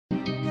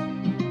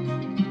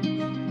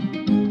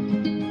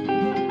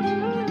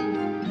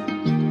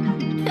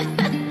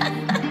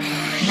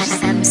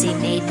MC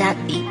made that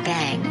beat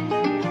bang.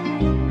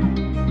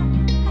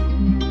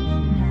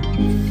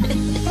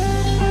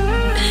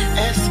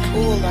 That's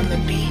cool on the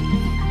beat.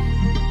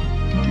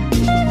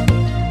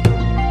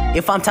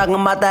 If I'm talking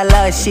about that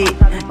love shit,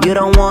 you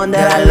don't want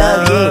that I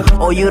love,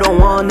 yeah. Or you don't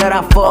want that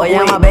I fuck,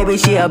 yeah, my baby,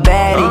 she a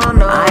baddie.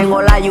 I ain't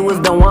gon' lie, you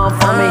was the one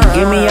for me.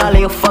 Give me all of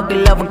your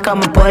fucking love and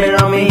come and put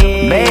it on me.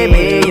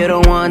 Baby, you the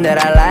one that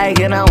I like,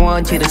 and I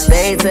want you to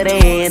stay to the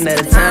end of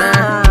the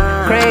time.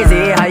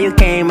 Crazy how you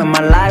came in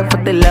my life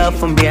with the love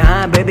from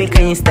behind. Baby,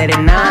 can you stay the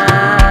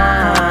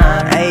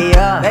night? Hey,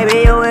 yeah.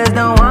 Baby, you is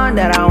the one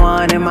that I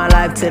want in my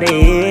life to the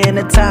end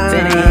of time.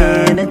 To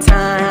the end of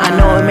time. I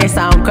know it may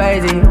sound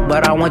crazy,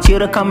 but I want you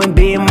to come and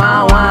be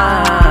my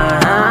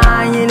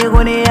wine. You look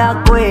on the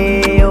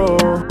aqueo.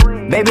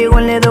 Baby,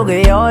 when le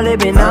toque yo le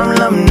pinam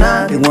lam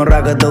na. Y con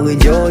raga toque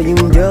yo y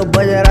un yo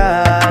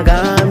payara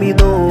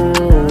gamido.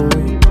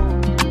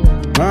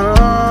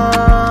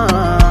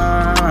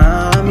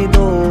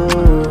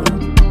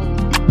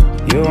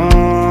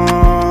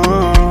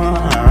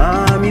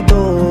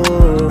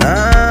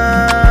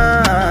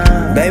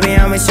 Baby,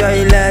 I'ma show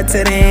you love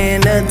to the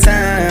end of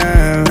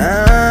time.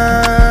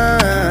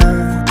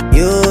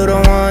 You the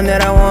one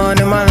that I want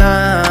in my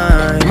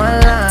life.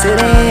 To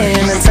the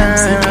end of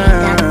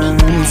time.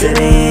 To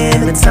the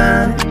end of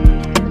time.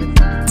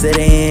 To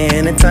the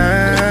end of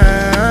time.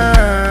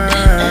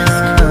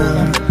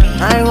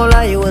 I ain't gon'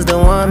 lie, you was the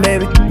one,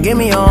 baby. Give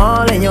me your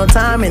all and your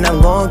time and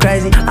I'm going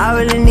crazy. I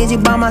really need you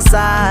by my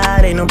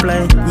side, ain't no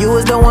play. You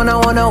was the one I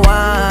wanna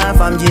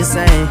wife, I'm just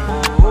saying.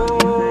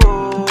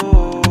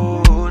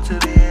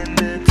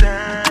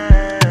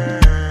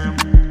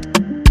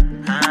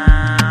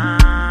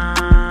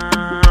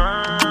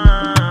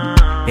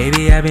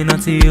 Baby, I've been on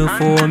to you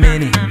for a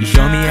minute. You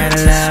show me how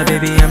to love,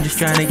 baby, I'm just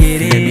trying to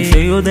get it. Let me show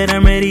you that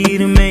I'm ready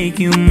to make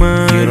you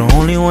mine. You're the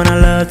only one I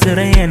love to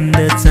the end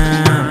of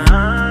time.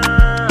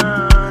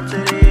 To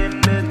the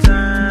end of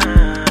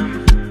time.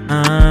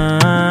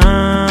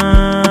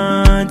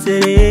 To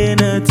the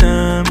end of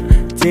time.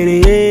 To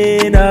the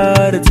end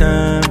of the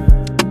time.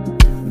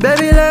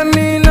 Baby, let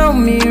me know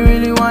me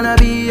really wanna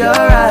be your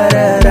ride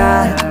or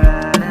die.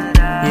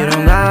 You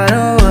don't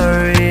gotta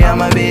worry,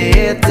 I'ma be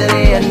here to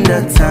the end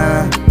of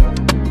time.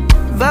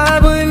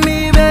 Vibe with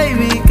me,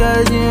 baby,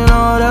 cause you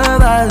know the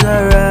vibes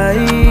are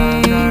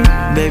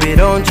right. Baby,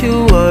 don't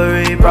you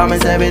worry,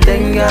 promise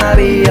everything gonna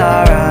be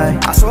alright.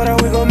 I swear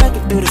that we gon' make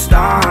it through the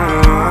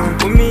storm.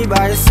 With me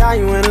by your side,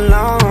 you ain't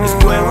alone.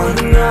 Después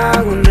de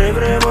nada, con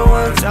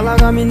rebremos. Sala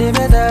camine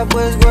veda,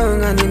 pues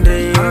going on in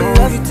the I'ma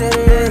love you till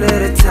the end of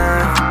the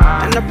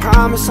time. And I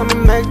promise I'ma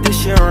make this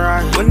shit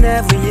right.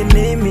 Whenever you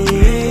need me,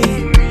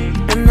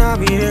 and I'll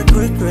be there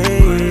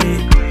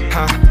quickly.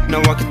 No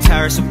one can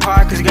tear us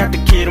apart, cause you got the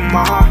key to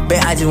my heart.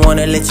 Babe, I just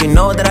wanna let you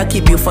know that I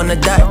keep you from the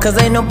dark. Cause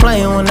ain't no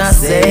playing when I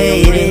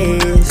say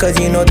this. Cause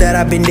you know that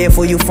I've been there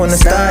for you from the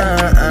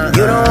start.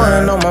 You don't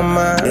wanna know my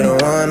mind, you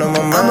don't wanna know my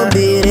mind. I'ma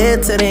be there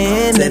to the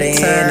end of the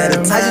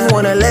time. I just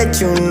wanna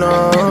let you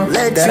know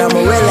that I'm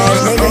a real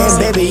ass nigga.